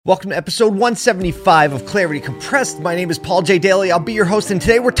Welcome to episode 175 of Clarity Compressed. My name is Paul J. Daly. I'll be your host, and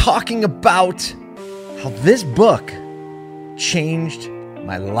today we're talking about how this book changed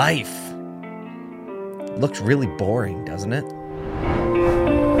my life. It looks really boring, doesn't it?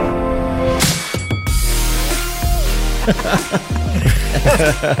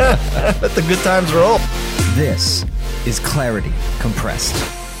 Let the good times roll. This is Clarity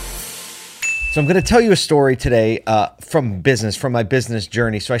Compressed. So I'm going to tell you a story today from my business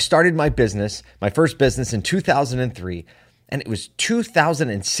journey. So I started my first business in 2003, and it was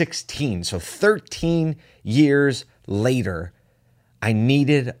 2016. So 13 years later, I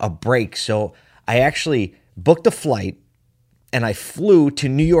needed a break. So I actually booked a flight and I flew to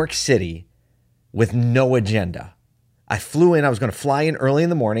New York City with no agenda. I flew in, I was going to fly in early in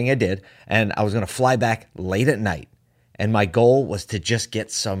the morning, I did, and I was going to fly back late at night. And my goal was to just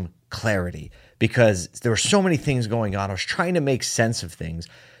get some clarity because there were so many things going on. I was trying to make sense of things.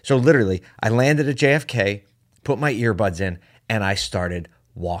 So literally, I landed at JFK, put my earbuds in, and I started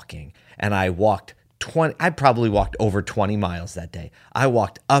walking. And I probably walked over 20 miles that day. I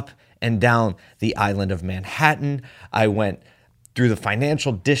walked up and down the island of Manhattan. I went through the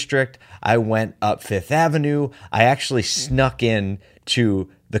financial district. I went up Fifth Avenue. I actually snuck in to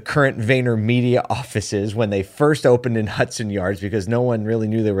the current VaynerMedia offices when they first opened in Hudson Yards because no one really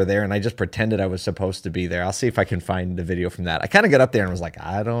knew they were there, and I just pretended I was supposed to be there. I'll see if I can find the video from that. I kind of got up there and was like,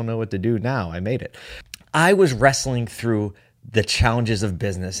 I don't know what to do now. I made it. I was wrestling through the challenges of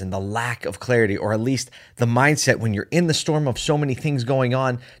business and the lack of clarity, or at least the mindset when you're in the storm of so many things going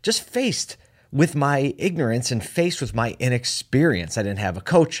on, just faced with my ignorance and faced with my inexperience. I didn't have a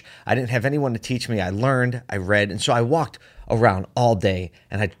coach. I didn't have anyone to teach me. I learned, I read, and so I walked around all day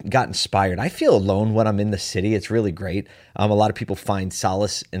and I got inspired. I feel alone when I'm in the city. It's really great. A lot of people find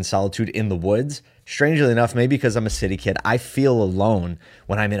solace and solitude in the woods. Strangely enough, maybe because I'm a city kid, I feel alone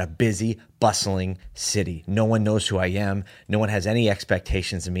when I'm in a busy, bustling city. No one knows who I am. No one has any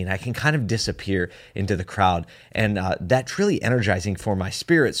expectations of me, and I can kind of disappear into the crowd. And that's really energizing for my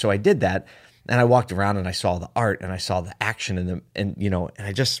spirit. So I did that. And I walked around and I saw the art and I saw the action and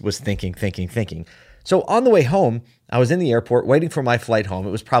I just was thinking. So on the way home, I was in the airport waiting for my flight home.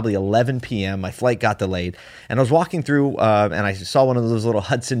 It was probably 11 p.m. My flight got delayed, and I was walking through and I saw one of those little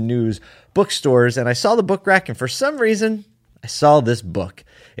Hudson News bookstores, and I saw the book rack, and for some reason, I saw this book.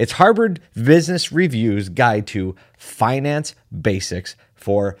 It's Harvard Business Review's Guide to Finance Basics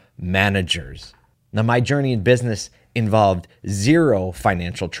for Managers. Now, my journey in business involved zero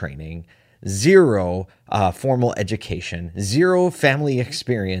financial training, zero formal education, zero family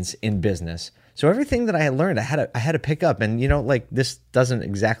experience in business. So everything that I had learned, I had to pick up. And, this doesn't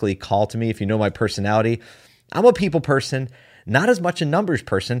exactly call to me if you know my personality. I'm a people person, not as much a numbers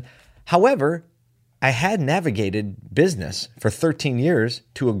person. However, I had navigated business for 13 years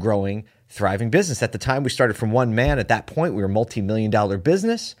to a growing, thriving business. At the time, we started from one man. At that point, we were a multi-million-dollar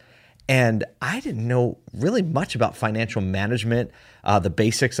business. And I didn't know really much about financial management, the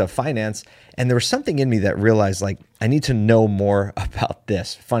basics of finance. And there was something in me that realized, I need to know more about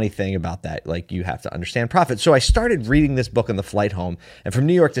this. Funny thing about that, you have to understand profit. So I started reading this book on the flight home. And from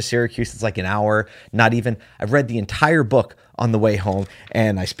New York to Syracuse, it's like an hour, not even. I read the entire book on the way home,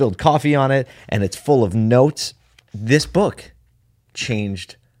 and I spilled coffee on it, and it's full of notes. This book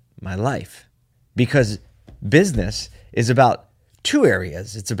changed my life because business is about two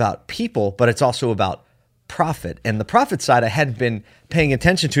areas. It's about people, but it's also about profit. And the profit side I hadn't been paying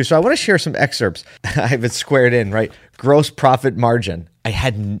attention to. So I want to share some excerpts. I have it squared in, right? Gross profit margin.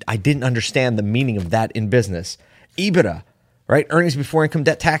 I didn't understand the meaning of that in business. EBITDA, right? Earnings before income,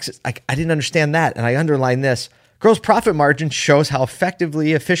 debt, taxes. I didn't understand that. And I underlined this. Gross profit margin shows how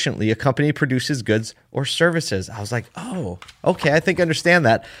efficiently a company produces goods or services. I was like, oh, okay, I think I understand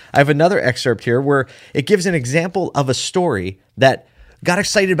that. I have another excerpt here where it gives an example of a story that got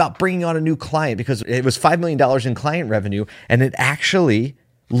excited about bringing on a new client because it was $5 million in client revenue, and it actually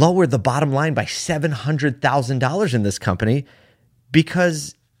lowered the bottom line by $700,000 in this company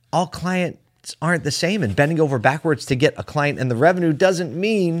because all clients aren't the same, and bending over backwards to get a client and the revenue doesn't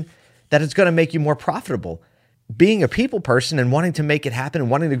mean that it's going to make you more profitable. Being a people person and wanting to make it happen and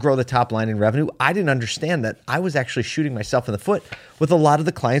wanting to grow the top line in revenue, I didn't understand that I was actually shooting myself in the foot with a lot of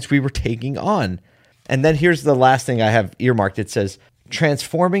the clients we were taking on. And then here's the last thing I have earmarked. It says,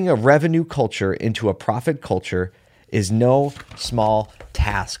 transforming a revenue culture into a profit culture is no small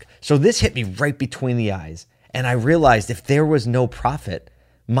task. So this hit me right between the eyes. And I realized if there was no profit,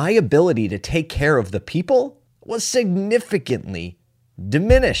 my ability to take care of the people was significantly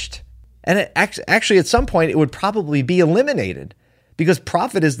diminished. And actually, at some point, it would probably be eliminated because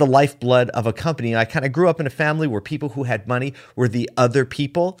profit is the lifeblood of a company. I kind of grew up in a family where people who had money were the other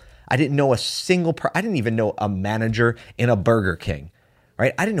people. I didn't know I didn't even know a manager in a Burger King,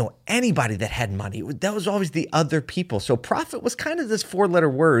 right? I didn't know anybody that had money. That was always the other people. So profit was kind of this 4-letter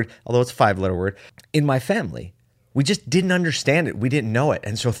word, although it's a 5-letter word, in my family. We just didn't understand it. We didn't know it.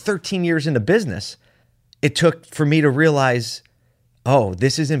 And so 13 years into business, it took for me to realize, oh,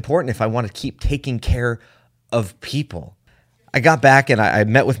 this is important if I want to keep taking care of people. I got back and I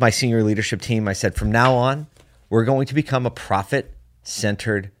met with my senior leadership team. I said, from now on, we're going to become a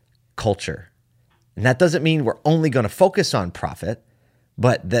profit-centered culture. And that doesn't mean we're only going to focus on profit,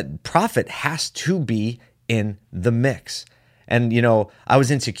 but that profit has to be in the mix. And, I was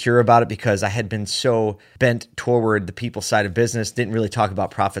insecure about it because I had been so bent toward the people side of business, didn't really talk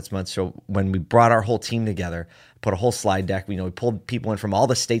about profits much. So when we brought our whole team together, put a whole slide deck, we pulled people in from all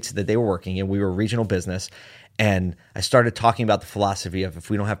the states that they were working in. We were a regional business. And I started talking about the philosophy of if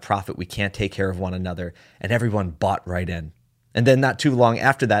we don't have profit, we can't take care of one another. And everyone bought right in. And then not too long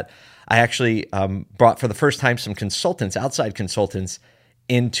after that, I actually brought for the first time some consultants, outside consultants,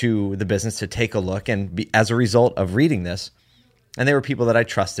 into the business to take a look. And as a result of reading this, and they were people that I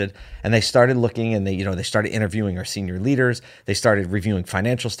trusted, and they started looking and they started interviewing our senior leaders. They started reviewing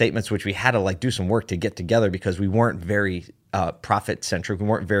financial statements, which we had to do some work to get together because we weren't very profit centric. We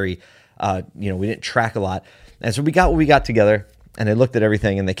weren't very, we didn't track a lot. And so we got what we got together, and they looked at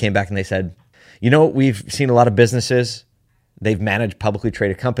everything and they came back and they said, we've seen a lot of businesses. They've managed publicly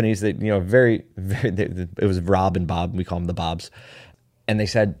traded companies that, very, very, it was Rob and Bob. We call them the Bobs. And they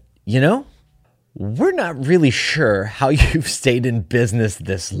said, we're not really sure how you've stayed in business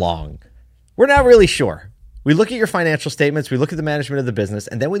this long. We're not really sure. We look at your financial statements, we look at the management of the business,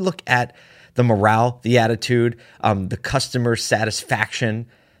 and then we look at the morale, the attitude, the customer satisfaction,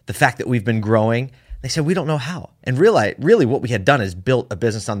 the fact that we've been growing. They said, we don't know how. And really what we had done is built a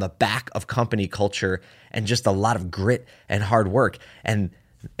business on the back of company culture and just a lot of grit and hard work. And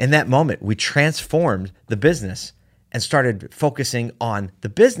in that moment, we transformed the business and started focusing on the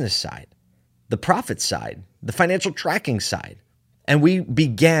business side, the profit side, the financial tracking side. And we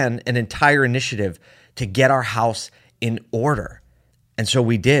began an entire initiative to get our house in order. And so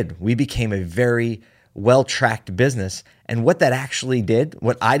we did. We became a very well-tracked business. And what that actually did,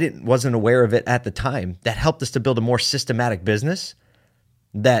 what I wasn't aware of it at the time, that helped us to build a more systematic business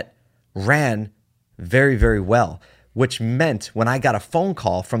that ran very, very well, which meant when I got a phone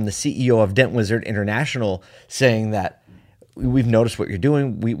call from the CEO of Dent Wizard International saying that, we've noticed what you're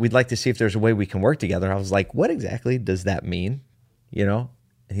doing. We'd like to see if there's a way we can work together. I was like, what exactly does that mean? And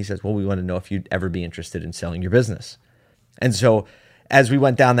he says, well, we want to know if you'd ever be interested in selling your business. And so as we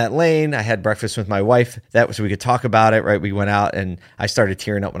went down that lane, I had breakfast with my wife so we could talk about it, right? We went out and I started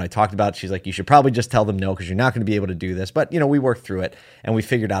tearing up when I talked about it. She's like, you should probably just tell them no, because you're not going to be able to do this. But, we worked through it and we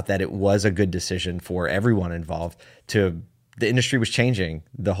figured out that it was a good decision for everyone involved. The industry was changing.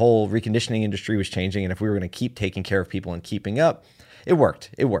 The whole reconditioning industry was changing. And if we were going to keep taking care of people and keeping up, it worked.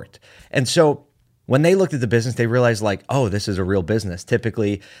 And so when they looked at the business, they realized oh, this is a real business.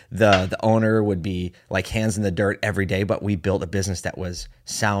 Typically, the owner would be hands in the dirt every day, but we built a business that was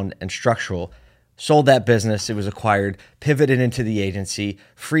sound and structural. Sold that business, it was acquired, pivoted into the agency,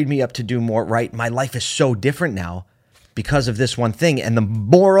 freed me up to do more, right? My life is so different now because of this one thing. And the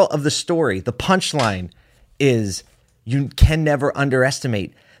moral of the story, the punchline is you can never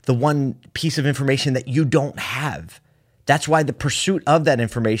underestimate the one piece of information that you don't have. That's why the pursuit of that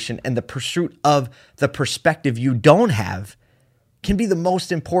information and the pursuit of the perspective you don't have can be the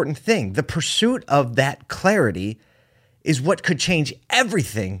most important thing. The pursuit of that clarity is what could change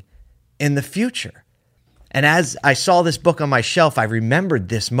everything in the future. And as I saw this book on my shelf, I remembered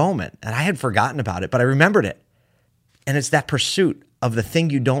this moment, and I had forgotten about it, but I remembered it. And it's that pursuit of the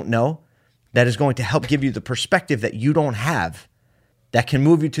thing you don't know that is going to help give you the perspective that you don't have, that can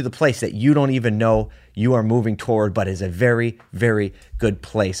move you to the place that you don't even know you are moving toward, but is a very, very good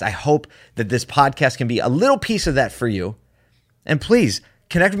place. I hope that this podcast can be a little piece of that for you. And please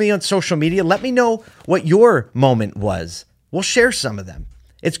connect with me on social media. Let me know what your moment was. We'll share some of them.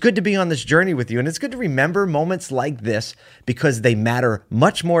 It's good to be on this journey with you, and it's good to remember moments like this because they matter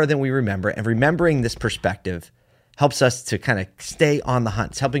much more than we remember, and remembering this perspective helps us to kind of stay on the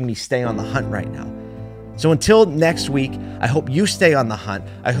hunt. It's helping me stay on the hunt right now. So until next week, I hope you stay on the hunt.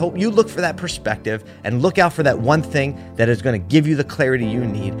 I hope you look for that perspective and look out for that one thing that is going to give you the clarity you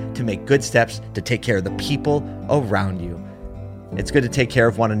need to make good steps to take care of the people around you. It's good to take care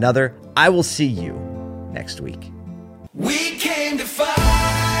of one another. I will see you next week. We came to fight.